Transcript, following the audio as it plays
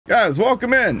Guys,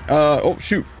 welcome in. Oh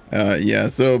shoot. Yeah,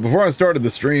 so before I started the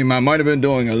stream, I might have been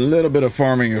doing a little bit of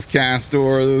farming of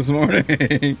Castor this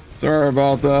morning. Sorry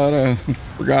about that. I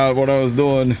forgot what I was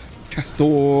doing.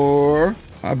 Castor.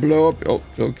 I blow up. Oh,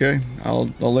 okay. I'll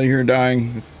lay here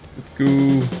dying. Let's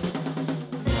go.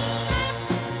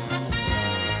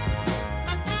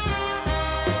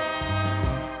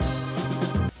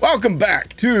 Welcome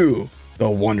back to the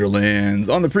Wonderlands.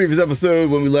 On the previous episode,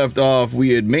 when we left off,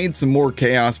 we had made some more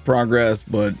chaos progress,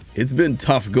 but it's been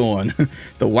tough going.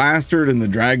 The Wastard and the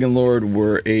Dragon Lord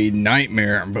were a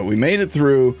nightmare, but we made it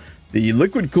through. The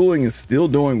liquid cooling is still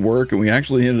doing work, and we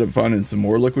actually ended up finding some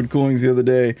more liquid coolings the other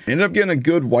day. Ended up getting a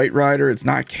good White Rider. It's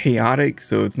not chaotic,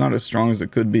 so it's not as strong as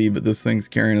it could be, but this thing's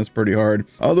carrying us pretty hard.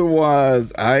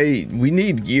 Otherwise, we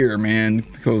need gear, man,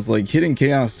 because like hitting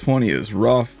Chaos 20 is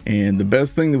rough, and the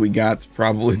best thing that we got is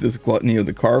probably this Gluttony of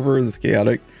the Carver, this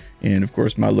chaotic, and of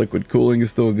course my liquid cooling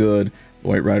is still good.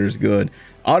 White Rider's good.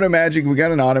 Auto magic, we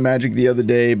got an auto magic the other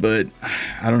day, but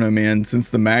I don't know, man,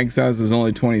 since the mag size is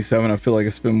only 27, I feel like I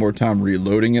spend more time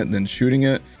reloading it than shooting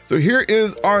it. So here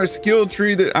is our skill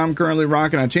tree that I'm currently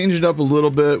rocking. I changed it up a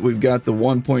little bit. We've got the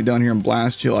 1 point down here in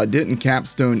Blast Chill. I didn't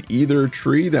capstone either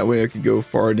tree, that way I could go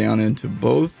far down into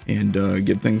both and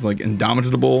get things like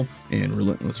Indomitable and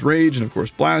Relentless Rage, and of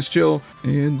course Blast Chill.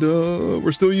 And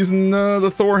we're still using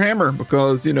the Thor hammer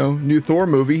because, you know, new Thor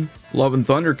movie, Love and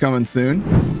Thunder, coming soon.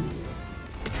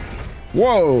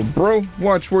 Whoa, bro,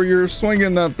 watch where you're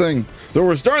swinging that thing. So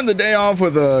we're starting the day off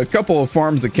with a couple of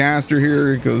farms of caster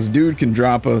here, because dude can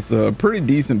drop us a pretty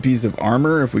decent piece of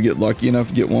armor if we get lucky enough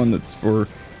to get one that's for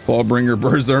Clawbringer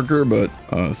Berserker, but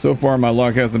so far my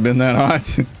luck hasn't been that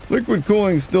hot. Liquid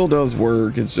cooling still does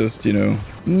work. It's just, you know,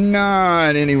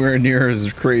 not anywhere near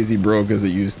as crazy broke as it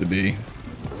used to be.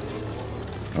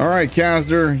 All right,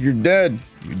 caster, you're dead,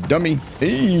 you dummy.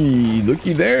 Hey,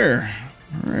 looky there.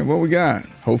 All right, what we got?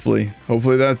 Hopefully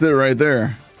that's it right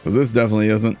there, because this definitely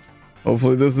isn't.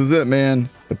 Hopefully this is it, man.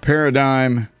 The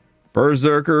Paradigm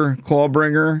Berserker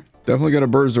Clawbringer. It's definitely got a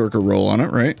Berserker roll on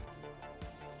it, right?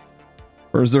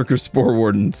 Berserker Spore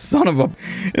Warden, son of a...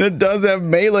 And it does have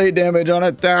melee damage on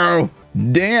it, though.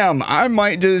 Damn, I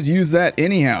might just use that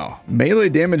anyhow. Melee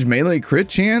damage, melee crit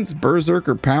chance,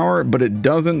 Berserker power, but it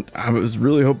doesn't. I was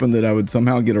really hoping that I would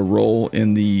somehow get a roll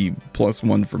in the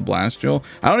 +1 for Blast Chill.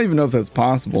 I don't even know if that's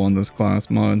possible in this class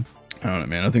mod. I don't know,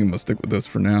 man. I think I'm gonna stick with this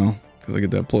for now because I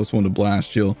get that +1 to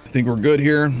Blast Chill. I think we're good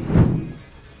here.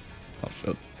 Oh,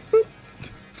 shut.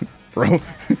 Bro.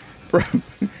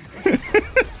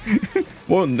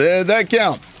 Well, that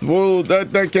counts. Well,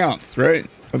 that counts, right?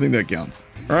 I think that counts.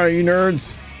 All right, you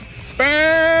nerds.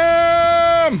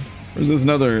 Bam! Where's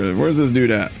this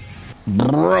dude at?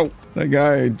 Bro, that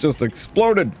guy just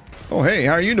exploded. Oh, hey,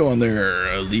 how are you doing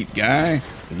there, elite guy?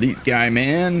 Elite guy,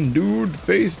 man, dude,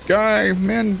 faced guy,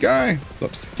 man, guy. What's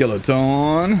up,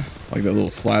 skeleton? Like that little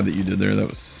slide that you did there, that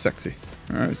was sexy.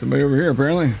 All right, somebody over here,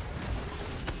 apparently.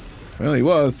 Well, he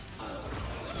was.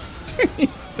 He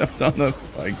stepped on the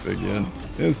spikes again.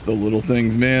 It's the little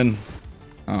things, man.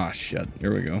 Ah, shit.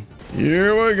 Here we go.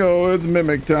 Here we go. It's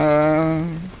mimic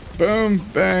time. Boom,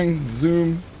 bang,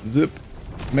 zoom, zip,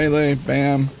 melee,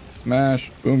 bam, smash,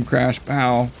 boom, crash,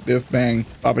 pow, biff, bang,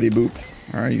 boppity boop.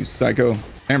 All right, you psycho.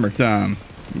 Hammer time.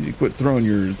 You need to quit throwing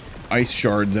your ice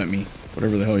shards at me.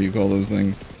 Whatever the hell you call those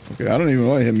things. Okay, I don't even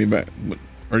want to hit me back. What?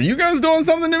 Are you guys doing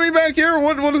something to me back here?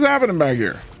 What is happening back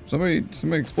here? Somebody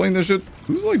explain this shit.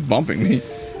 Who's like bumping me?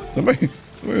 Somebody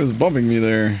was bumping me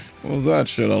there. What was that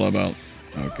shit all about?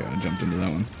 Okay, I jumped into that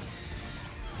one.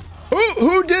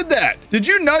 Who did that? Did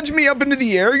you nudge me up into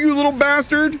the air, you little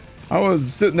bastard? I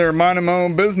was sitting there minding my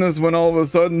own business when all of a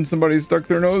sudden somebody stuck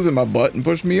their nose in my butt and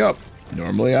pushed me up.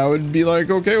 Normally I would be like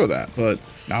okay with that, but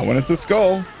not when it's a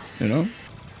skull, you know?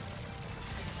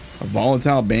 A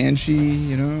volatile banshee,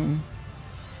 you know?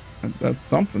 That's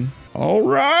something. All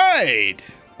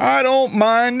right. I don't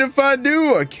mind if I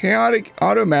do. A chaotic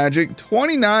auto magic,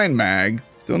 29 mag.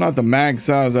 Still not the mag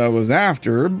size I was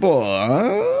after,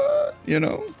 but, you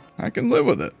know, I can live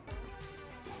with it.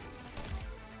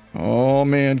 Oh,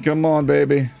 man, come on,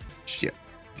 baby. Shit.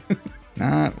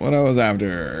 Not what I was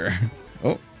after.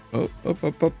 Oh.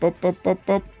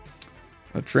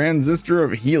 A transistor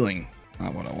of healing.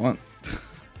 Not what I want.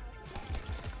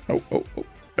 Oh.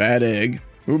 Bad egg.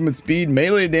 Movement speed,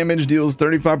 melee damage deals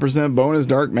 35% bonus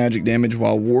dark magic damage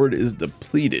while ward is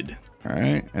depleted. All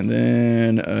right, and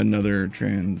then another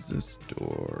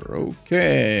transistor.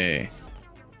 Okay.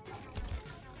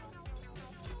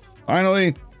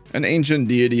 Finally, an ancient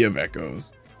deity of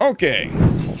echoes. Okay.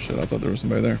 Oh shit, I thought there was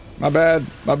somebody there. My bad,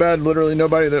 literally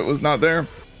nobody that was not there.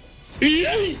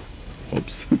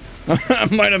 Oops. I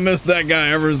might have missed that guy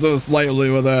ever so slightly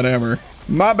with that hammer.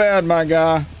 My bad, my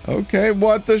guy. Okay,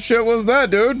 what the shit was that,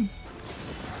 dude?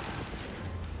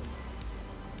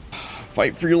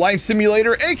 Fight for your life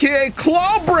simulator, aka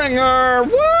Clawbringer.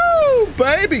 Woo,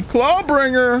 baby,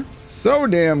 Clawbringer. So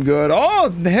damn good.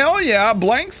 Oh, hell yeah,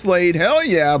 blank slate. Hell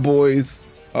yeah, boys.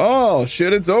 Oh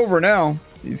shit, it's over now.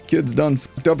 These kids done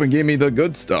fucked up and gave me the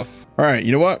good stuff. All right,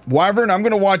 you know what, Wyvern, I'm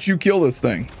gonna watch you kill this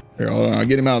thing. Here, hold on, I'll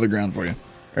get him out of the ground for you.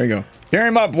 There you go. Carry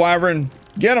him up, Wyvern.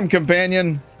 Get him,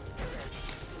 companion.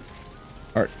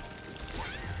 All right.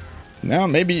 Now,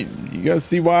 maybe you guys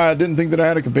see why I didn't think that I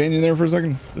had a companion there for a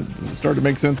second? Does it start to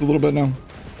make sense a little bit now?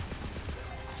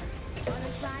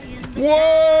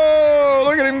 Whoa!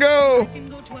 Look at him go!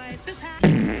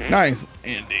 Nice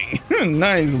landing.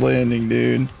 Nice landing,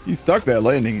 dude. He stuck that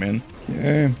landing, man.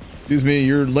 Okay. Excuse me,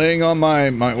 you're laying on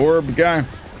my orb, guy.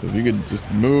 So if you could just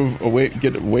move away,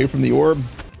 get away from the orb.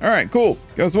 All right, cool.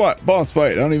 Guess what? Boss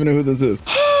fight. I don't even know who this is.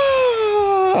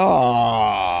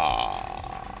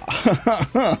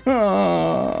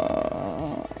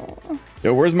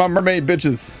 Yo, where's my mermaid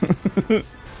bitches?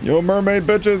 Yo, mermaid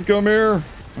bitches, come here.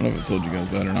 I don't know if I told you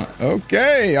guys that or not.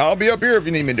 Okay, I'll be up here if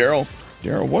you need me, Daryl.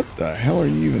 Daryl, what the hell are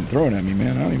you even throwing at me,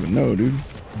 man? I don't even know, dude.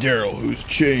 Daryl, whose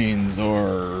chains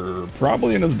are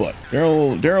probably in his butt.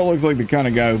 Daryl looks like the kind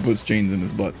of guy who puts chains in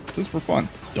his butt just for fun.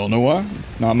 Don't know why.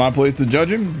 It's not my place to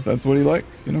judge him if that's what he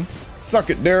likes, you know. Suck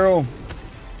it, Daryl.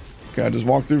 Okay, I just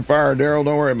walked through fire, Daryl.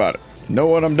 Don't worry about it. Know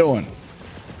what I'm doing.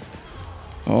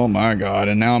 Oh my god,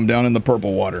 and now I'm down in the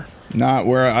purple water. Not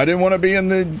where I didn't want to be, in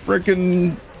the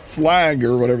freaking slag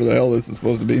or whatever the hell this is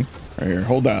supposed to be. Right here,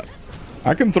 hold that.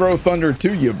 I can throw thunder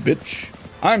to you, bitch.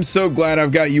 I'm so glad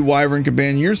I've got you, Wyvern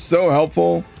companion. You're so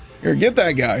helpful. Here, get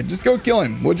that guy. Just go kill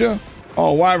him, would you?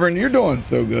 Oh, Wyvern, you're doing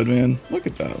so good, man. Look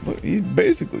at that. Look, he's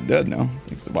basically dead now.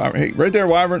 Thanks to Wyvern. Hey, right there,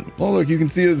 Wyvern. Oh, look, you can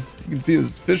see his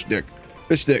fish dick.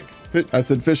 Fish stick. I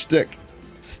said fish stick.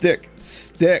 Stick.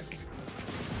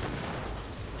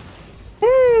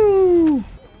 Woo!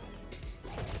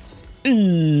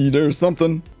 Eee, there's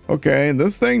something. Okay,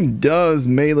 this thing does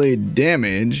melee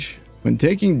damage. When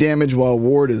taking damage while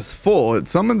ward is full, it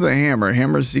summons a hammer.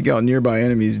 Hammers seek out nearby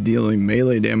enemies, dealing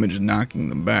melee damage and knocking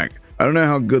them back. I don't know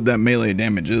how good that melee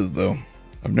damage is, though.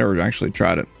 I've never actually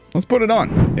tried it. Let's put it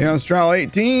on. Yeah, let's trial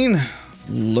 18.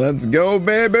 Let's go,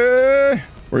 baby.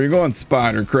 Where are you going,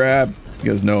 Spider Crab? You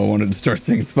guys know I wanted to start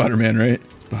singing Spider-Man, right?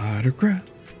 Spider Crab.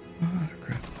 Spider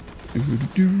Crab.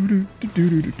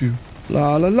 Do-do-do-do-do-do-do-do.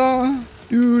 La la la.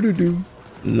 Do-do-do.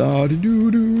 La do do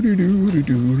do do do do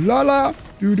do la la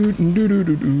do do do do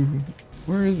do do.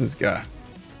 Where is this guy?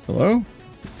 Hello? What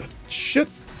the shit?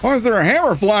 Why is there a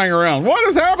hammer flying around? What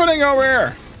is happening over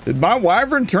here? Did my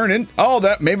Wyvern turn in? Oh,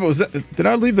 that maybe it was that. Did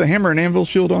I leave the hammer and anvil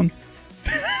shield on?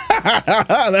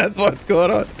 That's what's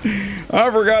going on. I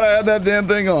forgot I had that damn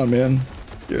thing on, man.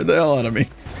 Scared the hell out of me.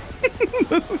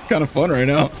 This is kind of fun right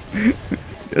now.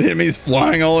 Enemies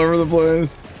flying all over the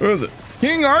place. Who is it?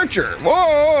 King Archer.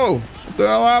 Whoa! What the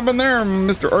hell happened there,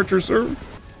 Mr. Archer, sir?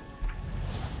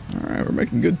 All right, we're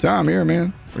making good time here,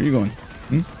 man. Where are you going?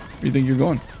 Where do you think you're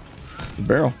going? The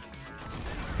barrel.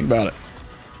 Think about it.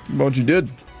 Think about what you did.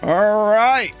 All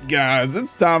right, guys,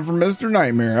 it's time for Mr.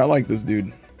 Nightmare. I like this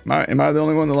dude. Am I the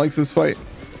only one that likes this fight?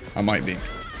 I might be.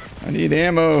 I need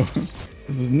ammo.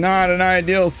 This is not an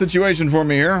ideal situation for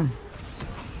me here.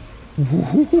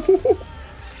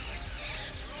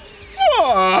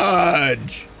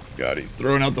 Fudge! God, he's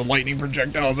throwing out the lightning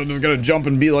projectiles. I'm just gonna jump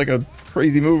and be like a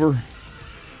crazy mover.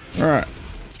 All right,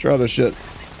 let's try this shit.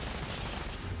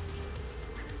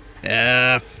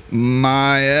 F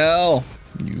my L.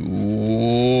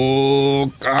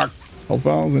 You cock. Health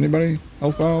files, anybody?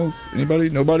 Health files, anybody?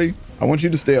 Nobody? I want you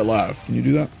to stay alive. Can you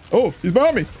do that? Oh, he's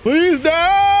behind me. Please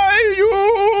die,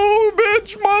 you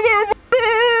bitch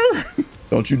motherfucker.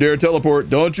 Don't you dare teleport.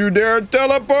 Don't you dare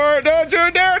teleport. Don't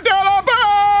you dare teleport.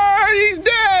 He's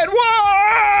dead.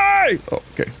 Why? Oh,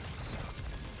 okay.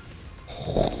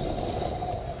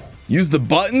 Use the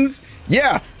buttons?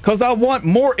 Yeah, because I want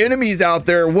more enemies out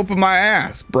there whooping my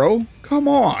ass, bro. Come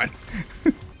on.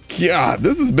 God,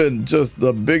 this has been just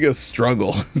the biggest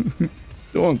struggle.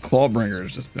 Doing Clawbringer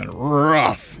has just been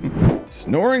rough.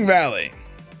 Snoring Valley.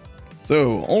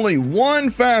 So, only one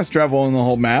fast travel in the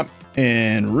whole map,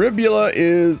 and Ribula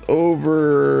is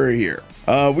over here.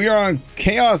 We are on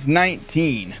Chaos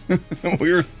 19.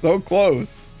 We were so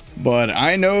close. But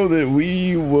I know that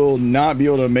we will not be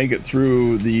able to make it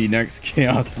through the next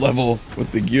Chaos level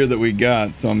with the gear that we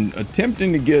got. So I'm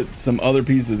attempting to get some other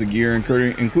pieces of gear,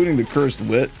 including the Cursed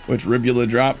Wit, which Ribula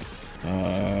drops.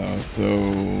 So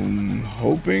I'm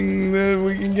hoping that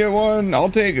we can get one. I'll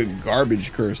take a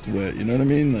garbage cursed wit. You know what I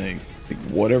mean? Like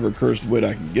whatever cursed wit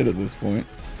I can get at this point.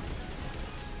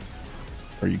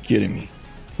 Are you kidding me?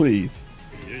 Please.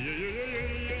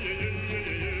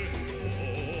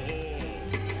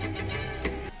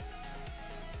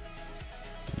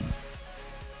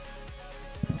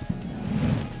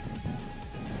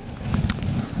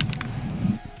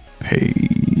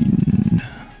 Pain.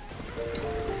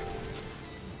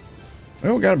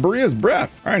 Oh, got a Baria's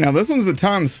Breath. All right, now this one's a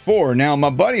 ×4. Now, my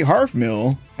buddy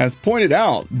Harfmill has pointed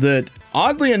out that,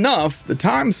 oddly enough, the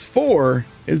 ×4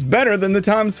 is better than the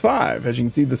 ×5, as you can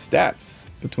see the stats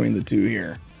between the two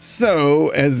here. So,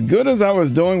 as good as I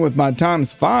was doing with my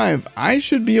 ×5, I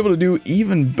should be able to do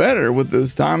even better with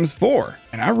this ×4.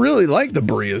 And I really like the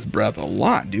Baria's Breath a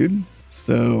lot, dude.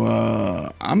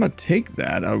 So, I'm gonna take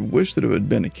that. I wish that it would have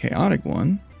been a chaotic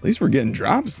one. At least we're getting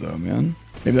drops, though, man.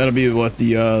 Maybe that'll be what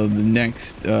the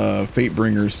next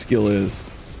Fatebringer skill is.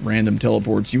 Just random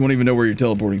teleports. You won't even know where you're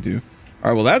teleporting to. All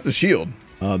right, well, that's a shield.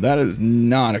 That is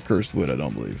not a cursed wood, I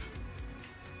don't believe.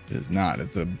 It is not.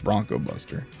 It's a Bronco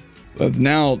Buster. That's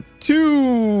now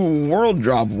 2 world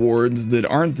drop wards that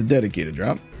aren't the dedicated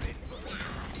drop.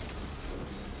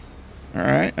 All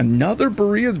right, another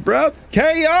Baria's Breath.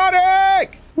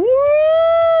 Chaotic! Woo!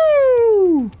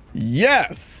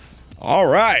 Yes! All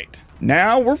right.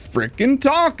 Now we're freaking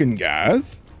talking,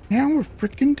 guys. Now we're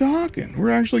freaking talking.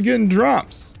 We're actually getting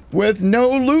drops with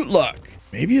no loot luck.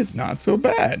 Maybe it's not so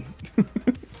bad.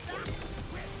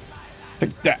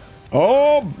 Take that.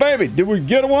 Oh, baby. Did we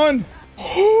get one?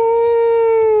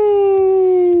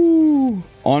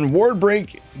 On ward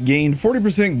break, gain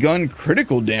 40% gun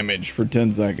critical damage for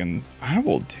 10 seconds. I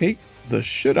will take the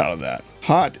shit out of that.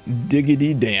 Hot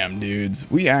diggity damn, dudes.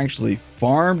 We actually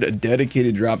farmed a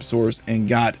dedicated drop source and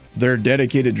got their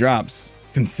dedicated drops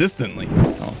consistently.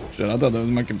 Oh shit, I thought that was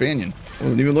my companion. I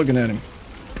wasn't even looking at him.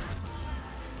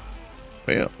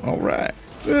 Well, all right.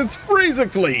 It's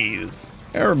Freezicles.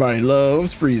 Everybody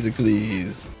loves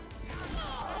Freezicles.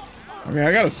 Okay,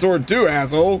 I got a sword too,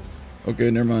 asshole.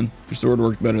 Okay, never mind. Your sword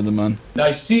worked better than mine.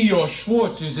 I see your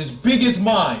Schwartz is as big as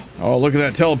mine. Oh, look at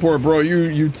that teleport, bro.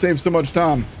 You saved so much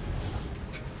time.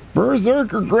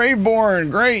 Berserker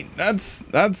Graveborn. Great.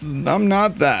 I'm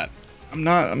not that.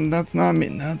 That's not me.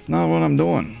 That's not what I'm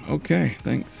doing. Okay,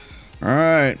 thanks. All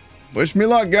right. Wish me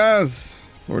luck, guys.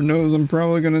 Lord knows I'm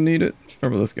probably gonna need it.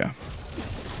 Start with this guy.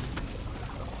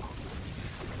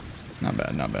 Not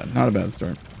bad, not bad. Not a bad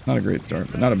start. Not a great start,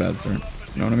 but not a bad start.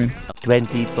 You know what I mean?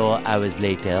 24 hours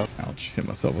later. Ouch, hit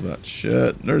myself with that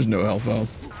shit. There's no health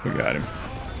files. We got him.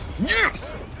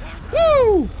 Yes!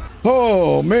 Woo!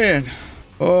 Oh, man.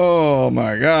 Oh,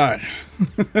 my God.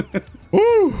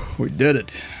 Woo! We did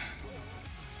it.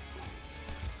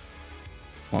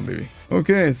 Come on, baby.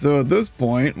 Okay, so at this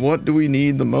point, what do we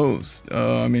need the most?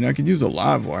 I mean, I could use a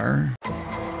live wire.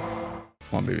 Come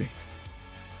on, baby.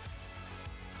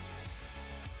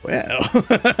 Well,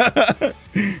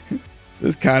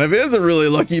 this kind of is a really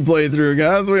lucky playthrough,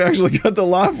 guys. We actually got the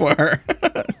live wire.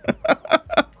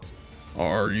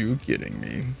 Are you kidding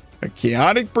me? A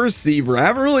chaotic perceiver. I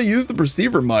haven't really used the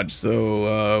perceiver much,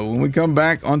 so when we come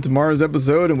back on tomorrow's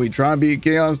episode and we try and beat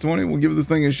Chaos 20, we'll give this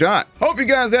thing a shot. Hope you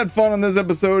guys had fun on this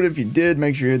episode. If you did,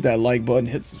 make sure you hit that like button,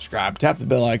 hit subscribe, tap the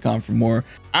bell icon for more.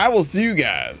 I will see you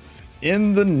guys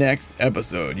in the next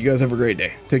episode. You guys have a great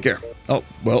day. Take care. Oh,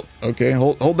 well, okay.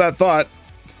 Hold that thought.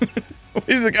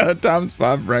 He's got a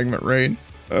 ×5 fragment raid.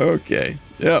 Okay.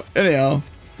 Yep. Anyhow,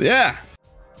 so yeah.